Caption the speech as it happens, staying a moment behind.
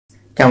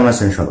কেমন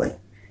আছেন সবাই?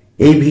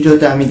 এই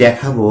ভিডিওতে আমি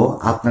দেখাবো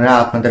আপনারা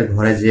আপনাদের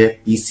ঘরে যে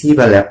পিসি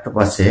বা ল্যাপটপ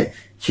আছে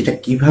সেটা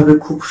কিভাবে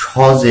খুব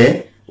সহজে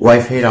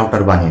ওয়াইফাই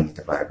রাউটার বানিয়ে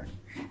নিতে পারবেন।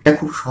 এটা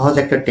খুব সহজ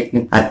একটা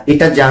টেকনিক, আর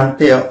এটা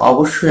জানতে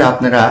অবশ্যই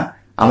আপনারা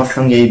আমার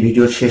সঙ্গে এই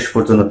ভিডিওর শেষ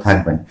পর্যন্ত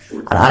থাকবেন।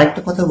 আর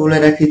আরেকটা কথা বলে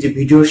রাখি যে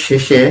ভিডিওর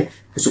শেষে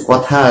কিছু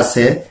কথা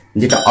আছে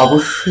যেটা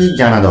অবশ্যই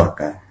জানা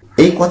দরকার।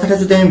 এই কথাটা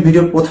যদি আমি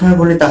ভিডিওর প্রথমে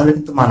বলি তাহলে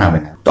কিন্তু মানাবে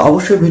না, তো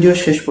অবশ্যই ভিডিও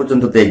শেষ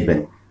পর্যন্ত দেখবেন।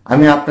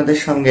 আমি আপনাদের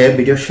সঙ্গে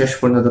ভিডিও শেষ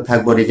পর্যন্ত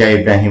থাকবো, রেজা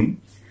ইব্রাহিম।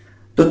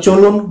 তো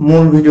চলুন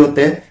মূল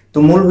ভিডিওতে। তো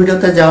মূল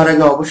ভিডিওতে যাওয়ার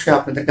আগে অবশ্যই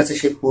আপনাদের কাছে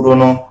সেই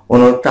পুরনো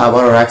অনুরোধটা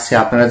আবারও রাখছি,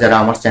 আপনারা যারা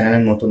আমার চ্যানেলে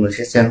নতুন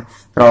এসেছেন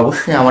তারা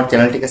অবশ্যই আমার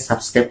চ্যানেলটিকে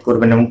সাবস্ক্রাইব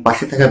করবেন এবং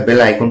পাশে থাকা বেল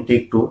আইকনটি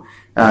একটু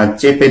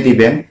চেপে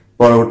দিবেন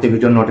পরবর্তী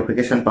ভিডিওর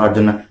নোটিফিকেশন পাওয়ার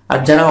জন্য। আর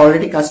যারা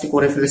অলরেডি কাজটি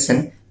করে ফেলেছেন,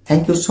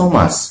 thank you so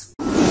much.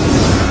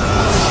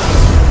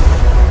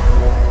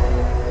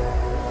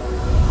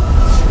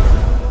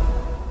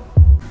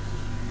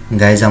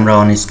 Guys, আমরা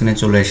অন স্ক্রিনে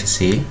চলে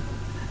এসেছি।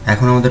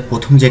 এখন আমাদের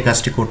প্রথম যে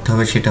কাজটি করতে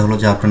হবে সেটা হলো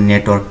যে আপনার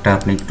নেটওয়ার্কটা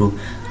আপনি একটু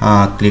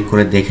ক্লিক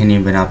করে দেখে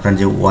নেবেন আপনার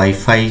যে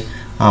ওয়াইফাই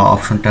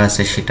অপশনটা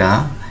আছে সেটা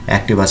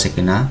অ্যাক্টিভ আছে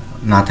কিনা।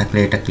 না থাকলে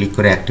এটা ক্লিক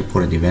করে অ্যাক্টিভ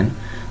করে দিবেন।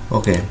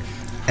 ওকে,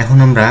 এখন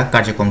আমরা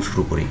কার্যক্রম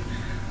শুরু করি।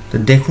 তো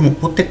দেখুন,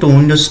 প্রত্যেকটা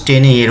উইন্ডোজ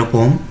 10-এ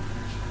এরকম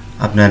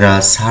আপনার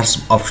সার্চ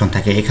অপশন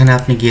থাকে। এখানে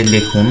আপনি গিয়ে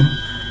লিখুন,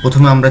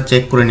 প্রথমে আমরা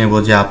চেক করে নেব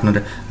যে আপনার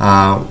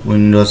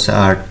উইন্ডোজ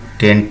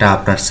 10টা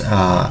আপনার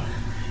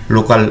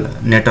লোকাল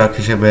নেটওয়ার্ক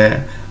হিসেবে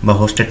বা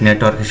হোস্টেড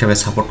নেটওয়ার্ক হিসেবে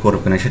সাপোর্ট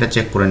করবে না, সেটা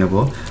চেক করে নেব।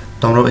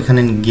 তো আমরা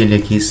এখানে গিয়ে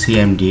লিখি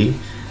সিএমডি।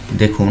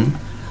 দেখুন,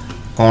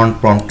 কমান্ড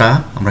প্রম্পটটা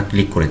আমরা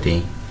ক্লিক করে দিই,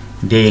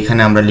 দিয়ে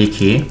এখানে আমরা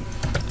লিখি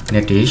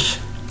নেটিশ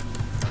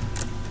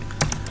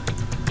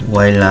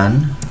ওয়াইলান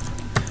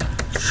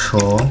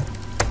শো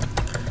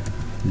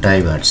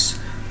ডাইভার্স।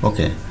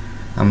 ওকে,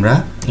 আমরা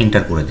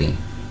এন্টার করে দিই।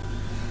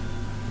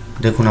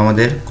 দেখুন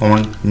আমাদের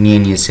কমান্ড নিয়ে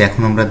নিয়েছে।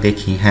 এখন আমরা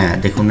দেখি, হ্যাঁ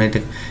দেখুন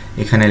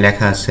এখানে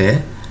লেখা আছে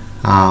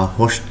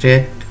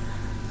হোস্টেড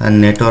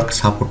নেটওয়ার্ক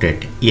সাপোর্টেড,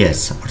 ইয়েস,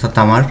 অর্থাৎ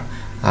আমার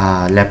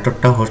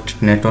ল্যাপটপটা হোস্টেড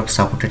নেটওয়ার্ক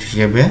সাপোর্টেড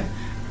হিসেবে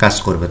কাজ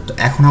করবে। তো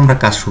এখন আমরা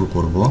কাজ শুরু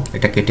করব,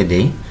 এটা কেটে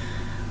দেই।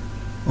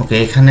 ওকে,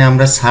 এখানে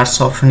আমরা সার্চ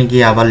অপশনে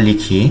গিয়ে আবার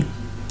লিখি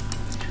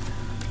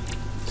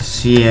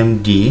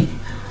সিএমডি,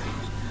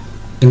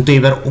 কিন্তু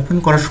এবার ওপেন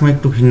করার সময়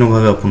একটু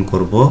ভিন্নভাবে ওপেন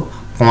করব।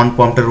 কমান্ড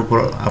প্রম্পটের উপর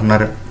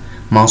আপনার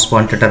মাউস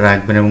পয়েন্টারটা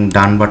রাখবেন এবং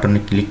ডান বাটনে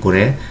ক্লিক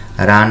করে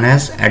রান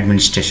অ্যাজ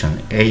অ্যাডমিনিস্ট্রেশন,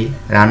 এই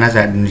রান অ্যাজ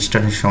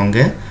অ্যাডমিনিস্ট্রেশনের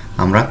সঙ্গে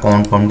আমরা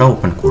কমান্ড প্রম্পটটা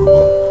ওপেন করব।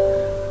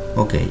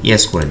 ওকে,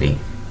 ইয়েস করে দিই।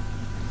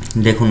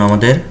 দেখুন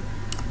আমাদের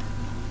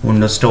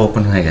উইন্ডোজটা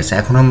ওপেন হয়ে গেছে।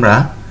 এখন আমরা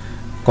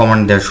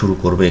কমান্ড দেওয়া শুরু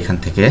করব এখান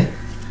থেকে।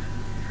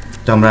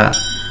 তো আমরা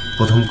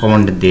প্রথম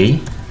কমান্ডে দেই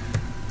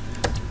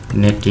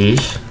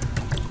নেটিশ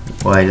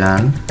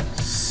ওয়াইলান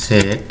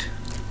সেট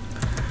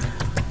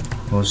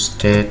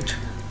হোস্টেড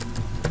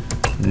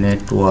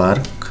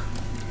নেটওয়ার্ক।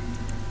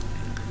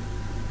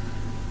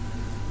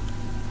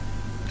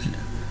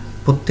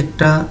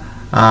 প্রত্যেকটা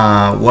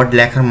ওয়ার্ড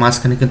লেখার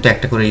মাঝখানে কিন্তু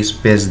একটা করে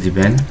স্পেস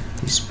দিবেন,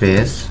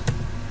 স্পেস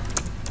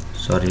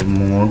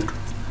মোড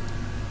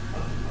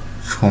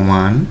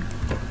সমান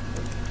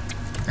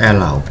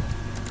অ্যালাউ।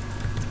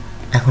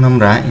 এখন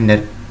আমরা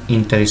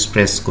ইন্টার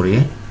স্পেস করি।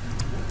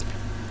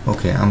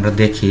 ওকে, আমরা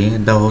দেখি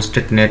the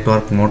hosted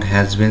network mode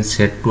has been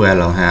set to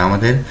allow. হ্যাঁ,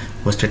 আমাদের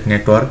হোস্টেড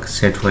নেটওয়ার্ক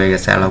সেট হয়ে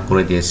গেছে, অ্যালাউ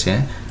করে দিয়েছে।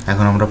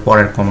 এখন আমরা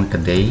পরের কমেন্টটা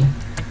দেই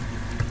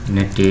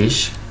নেটিশ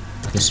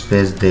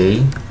স্পেস দেই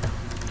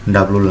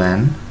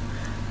WLAN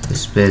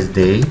স্পেস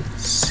দেই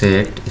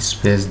সেট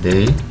স্পেস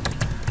দেই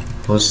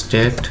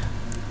হোস্টেড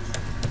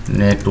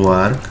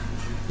নেটওয়ার্ক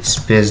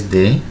স্পেস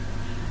দেই।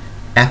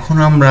 এখন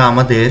আমরা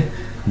আমাদের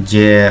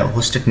যে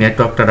হোস্টেড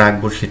নেটওয়ার্কটা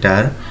রাখবো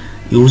সেটার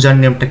ইউজার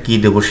নেমটা কী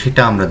দেবো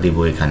সেটা আমরা দেব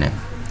এখানে।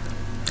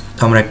 তো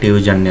আমরা একটা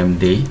ইউজার নেম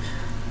দিই।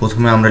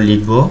 প্রথমে আমরা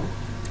লিখব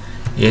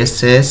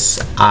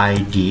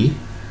SSID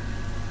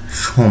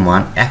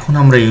সমান, এখন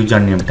আমরা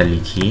ইউজার নেমটা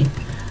লিখি।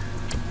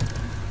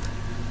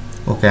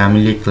 ওকে, আমি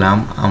লিখলাম,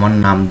 আমার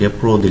নাম দিয়ে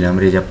প্রো দিলাম,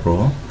 রেজা প্রো,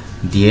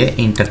 দিয়ে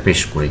এন্টার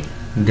প্রেস করি।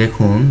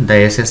 দেখুন the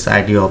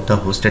SSID of the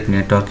hosted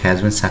network has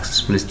been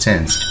successfully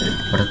changed,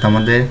 অর্থাৎ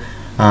আমাদের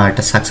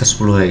এটা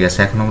সাকসেসফুল হয়ে গেছে।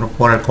 এখন আমরা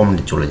পরের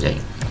কমান্ডে চলে যাই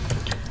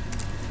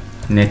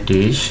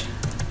নেটিশ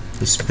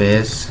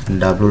space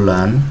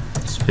WLAN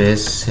space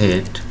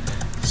set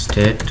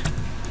state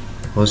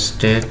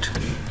hosted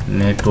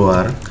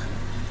network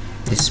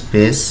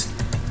space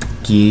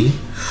কি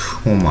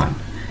সমান।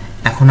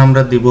 এখন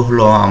আমরা দিব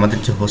হলো আমাদের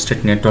যে হোস্টেড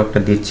নেটওয়ার্কটা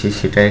দিচ্ছি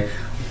সেটায়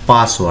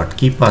পাসওয়ার্ড,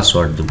 কি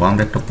পাসওয়ার্ড দেবো,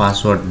 আমরা একটা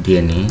পাসওয়ার্ড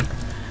দিয়ে নিই।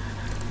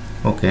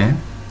 ওকে,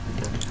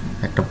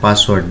 একটা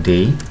পাসওয়ার্ড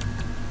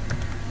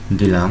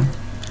দিলাম।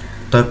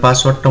 তবে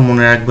পাসওয়ার্ডটা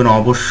মনে রাখবেন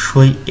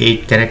অবশ্যই 8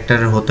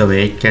 ক্যারেক্টারের হতে হবে।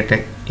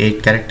 8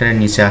 ক্যারেক্টারের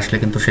নিচে আসলে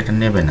কিন্তু সেটা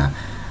নেবে না।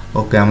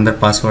 ওকে, আমাদের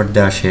পাসওয়ার্ড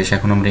দেওয়া শেষ।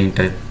 এখন আমরা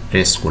এন্টার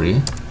প্রেস করি।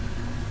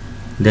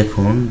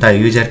 দেখুন দ্য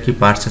ইউজার কি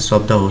purchase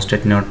of the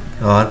hosted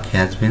network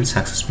has been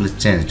successfully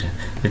changed,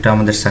 এটা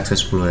আমাদের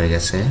সাকসেসফুল হয়ে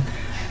গেছে।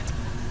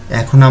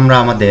 এখন আমরা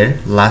আমাদের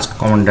লাস্ট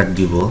কমান্ডটা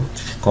দিব,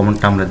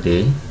 কমান্ডটা আমরা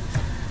দেই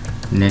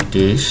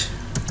নেটিশ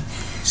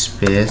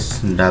space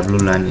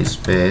WLAN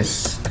space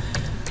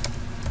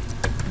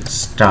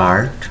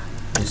start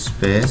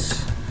space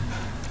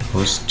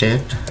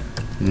hosted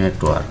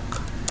network,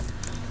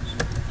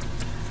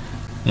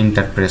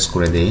 enter press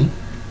করে দেই।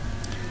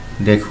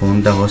 দেখুন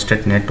দ্য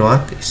হোস্টেড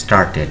নেটওয়ার্ক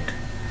স্টার্টেড।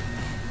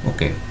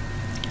 ওকে,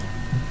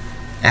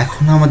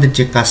 এখন আমাদের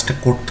যে কাজটা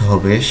করতে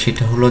হবে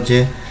সেটা হলো যে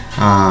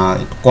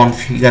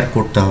কনফিগার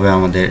করতে হবে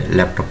আমাদের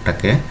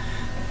ল্যাপটপটাকে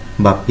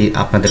বা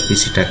আপনাদের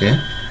পিসিটাকে।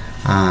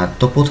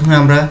 তো প্রথমে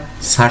আমরা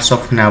সার্চ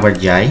অপশনে আবার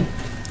যাই,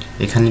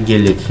 এখানে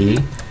গিয়ে লিখি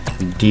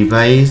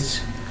ডিভাইস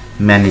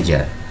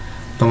ম্যানেজার।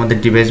 তো আমাদের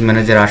ডিভাইস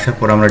ম্যানেজার আসার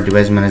পর আমরা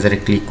ডিভাইস ম্যানেজারে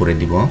ক্লিক করে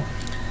দিব।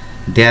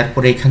 দেওয়ার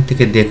পরে এখান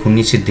থেকে দেখুন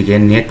নিচের দিকে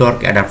নেটওয়ার্ক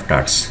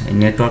অ্যাডাপ্টার্স, এই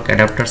নেটওয়ার্ক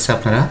অ্যাডাপ্টার্সে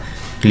আপনারা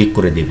ক্লিক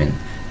করে দিবেন।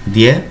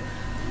 দিয়ে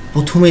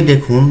প্রথমেই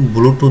দেখুন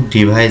ব্লুটুথ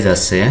ডিভাইস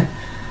আছে,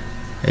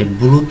 এই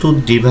ব্লুটুথ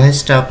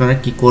ডিভাইসটা আপনারা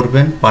কি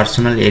করবেন,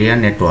 পার্সোনাল এরিয়া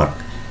নেটওয়ার্ক,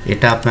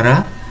 এটা আপনারা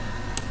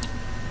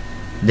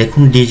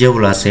দেখুন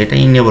ডিজেবল আছে, এটা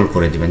ইনেবল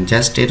করে দিবেন।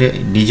 জাস্ট এর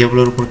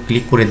ডিজেবলের উপর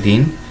ক্লিক করে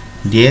দিন,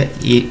 দিয়ে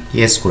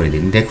ইয়েস করে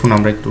দিন। দেখুন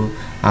আমরা একটু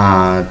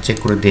চেক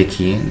করে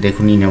দেখি,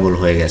 দেখুন ইনেবল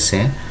হয়ে গেছে।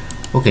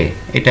 ওকে,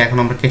 এটা এখন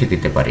আমরা কেটে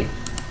দিতে পারি।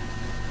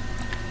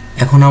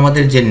 এখন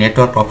আমাদের যে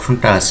নেটওয়ার্ক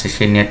অপশনটা আছে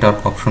সেই নেটওয়ার্ক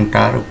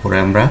অপশনটার উপরে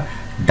আমরা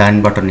ডান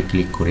বাটনে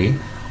ক্লিক করি,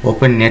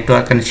 open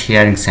network and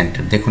sharing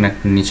centre, দেখুন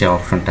একটা নিচে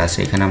অপশনটা আছে,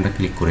 এখানে আমরা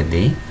ক্লিক করে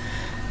দিই।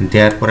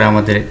 দেওয়ার পরে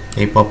আমাদের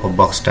এই পপ আপ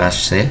বক্সটা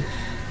আসছে।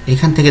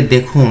 এখান থেকে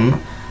দেখুন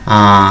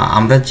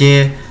আমরা যে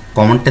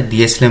কমান্ডটা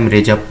দিয়েছিলাম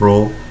রেজা প্রো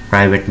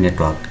প্রাইভেট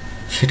নেটওয়ার্ক,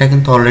 সেটা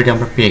কিন্তু অলরেডি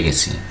আমরা পেয়ে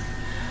গেছি।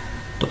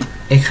 তো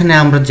এখানে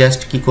আমরা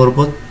জাস্ট কি করব,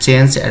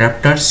 চেঞ্জ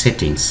অ্যাডাপ্টার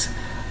সেটিংস,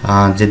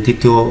 যে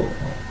দ্বিতীয়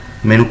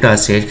মেনুটা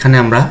আছে এখানে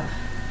আমরা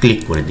ক্লিক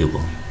করে দেব।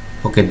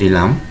 ওকে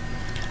দিলাম।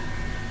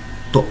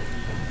 তো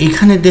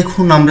এখানে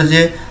দেখুন আমরা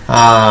যে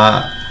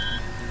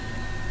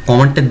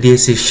কমান্ডটা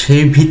দিয়েছি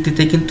সেই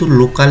ভিত্তিতে কিন্তু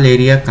লোকাল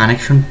এরিয়া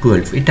কানেকশন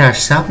 12 এটা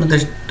আসছে,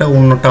 আপনাদেরটা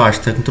অন্যটাও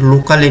আসছে, কিন্তু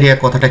লোকাল এরিয়া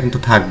কথাটা কিন্তু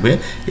থাকবে।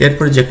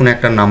 এরপরে যে কোনো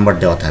একটা নাম্বার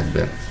দেওয়া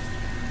থাকবে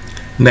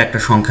বা একটা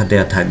সংখ্যা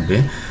দেওয়া থাকবে।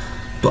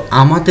 তো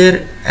আমাদের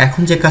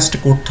এখন যে কাজটা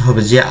করতে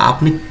হবে যে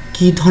আপনি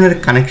কি ধরনের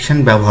কানেকশন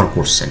ব্যবহার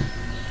করছেন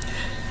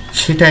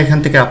সেটা এখান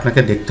থেকে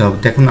আপনাকে দেখতে হবে।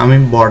 দেখুন আমি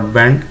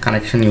ব্রডব্যান্ড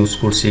কানেকশন ইউজ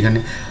করছি, এখানে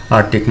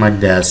টিকমার্ক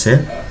দেওয়া আছে।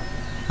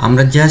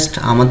 আমরা জাস্ট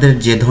আমাদের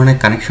যে ধরনের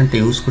কানেকশনটা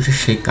ইউজ করছি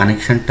সেই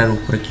কানেকশনটার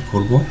উপরে কি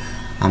করব,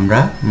 আমরা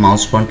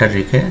মাউস পয়েন্টার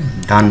রেখে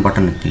ডান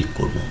বাটনে ক্লিক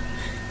করব।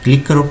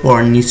 ক্লিক করার পর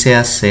নিচে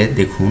আসছে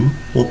দেখুন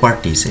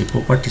প্রপার্টিস, এই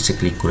প্রপার্টিসে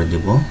ক্লিক করে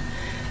দেব।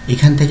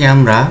 এখান থেকে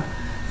আমরা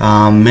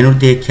মেনু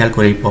দিয়ে খেয়াল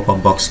করে এই পপ আপ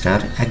বক্সটার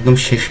একদম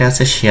শেষে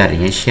আছে শেয়ারিং,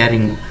 এই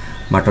শেয়ারিং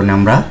বাটনে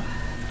আমরা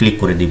ক্লিক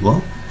করে দিব।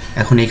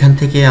 এখন এখান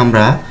থেকে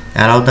আমরা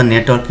allow the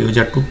network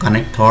user to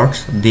connect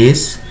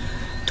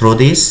through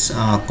this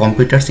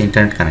computers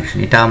internet connection,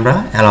 এটা আমরা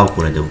অ্যালাউ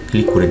করে দেব,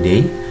 ক্লিক করে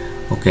দেই।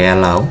 ওকে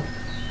অ্যালাউ।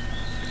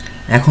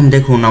 এখন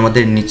দেখুন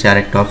আমাদের নিচে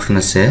আরেকটা অপশন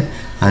আছে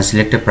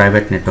সিলেক্ট এ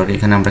প্রাইভেট নেটওয়ার্ক,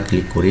 এখানে আমরা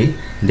ক্লিক করি।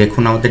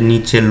 দেখুন আমাদের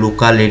নিচে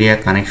লোকাল এরিয়া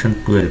কানেকশন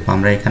 12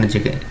 আমরা এখানে যে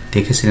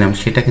দেখেছিলাম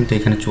সেটা কিন্তু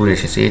এখানে চলে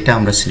এসেছে, এটা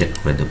আমরা সিলেক্ট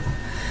করে দেব,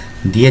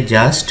 দিয়ে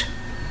জাস্ট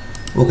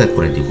ওকে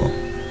করে দিব।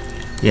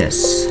 ইয়েস,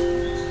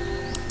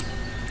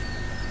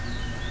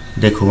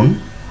 দেখুন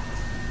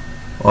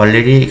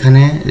অলরেডি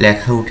এখানে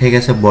লেখা উঠে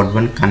গেছে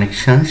ব্রডব্যান্ড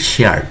কানেকশন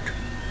শেয়ার্ড।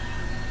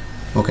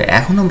 ওকে,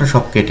 এখন আমরা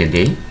সব কেটে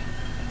দেই,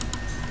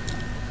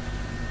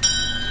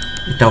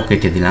 এটাও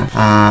কেটে দিলাম।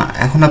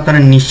 এখন আপনারা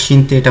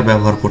নিশ্চিন্তে এটা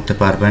ব্যবহার করতে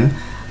পারবেন।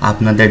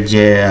 আপনাদের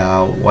যে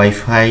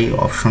ওয়াইফাই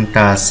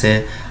অপশনটা আছে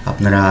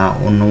আপনারা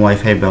অন্য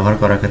ওয়াইফাই ব্যবহার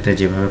করার ক্ষেত্রে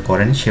যেভাবে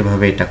করেন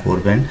সেভাবে এটা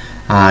করবেন।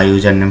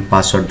 ইউজার নেম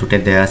পাসওয়ার্ড দুটো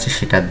দেওয়া আছে,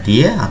 সেটা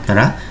দিয়ে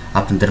আপনারা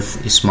আপনাদের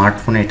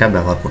স্মার্টফোনে এটা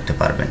ব্যবহার করতে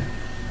পারবেন।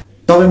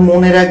 তবে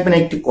মনে রাখবেন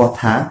একটি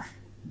কথা,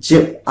 যে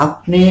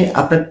আপনি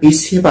আপনার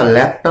পিসি বা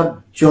ল্যাপটপ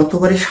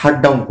যতবারই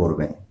শাটডাউন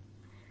করবেন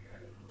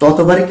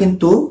ততবারই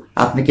কিন্তু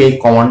আপনাকে এই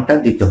কমান্ডটা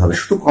দিতে হবে।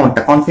 শুধু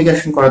কমান্ডটা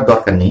কনফিগারেশন করার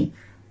দরকার নেই,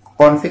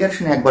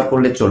 কনফিগারেশন একবার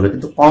করলে চলবে,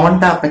 কিন্তু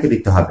কমান্ডটা আপনাকে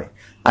দিতে হবে।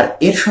 আর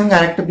এর সঙ্গে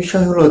আরেকটা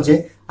বিষয় হলো যে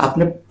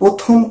আপনি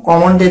প্রথম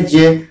কমান্ডের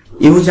যে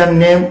ইউজার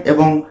নেম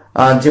এবং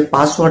যে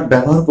পাসওয়ার্ড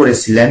ব্যবহার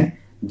করেছিলেন,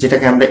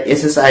 যেটাকে আমরা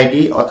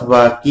এসএসআইডি অথবা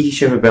কি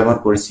হিসেবে ব্যবহার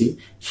করেছি,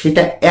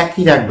 সেটা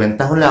একই রাখবেন।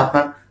 তাহলে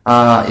আপনার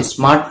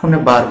স্মার্টফোনে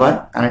বারবার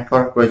কানেক্ট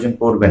করার প্রয়োজন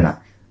পড়বে না,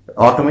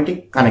 অটোমেটিক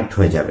কানেক্ট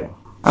হয়ে যাবে।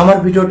 আমার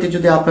ভিডিওটি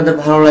যদি আপনাদের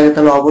ভালো লাগে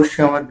তাহলে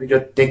অবশ্যই আমার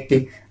ভিডিওতে একটি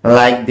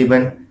লাইক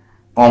দিবেন,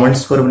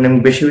 কমেন্টস করবেন এবং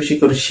বেশি বেশি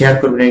করে শেয়ার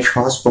করবেন এই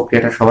সহজ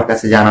প্রক্রিয়াটা সবার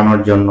কাছে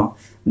জানানোর জন্য।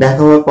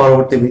 দেখা হবে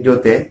পরবর্তী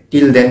ভিডিওতে।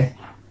 Till then,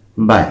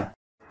 by.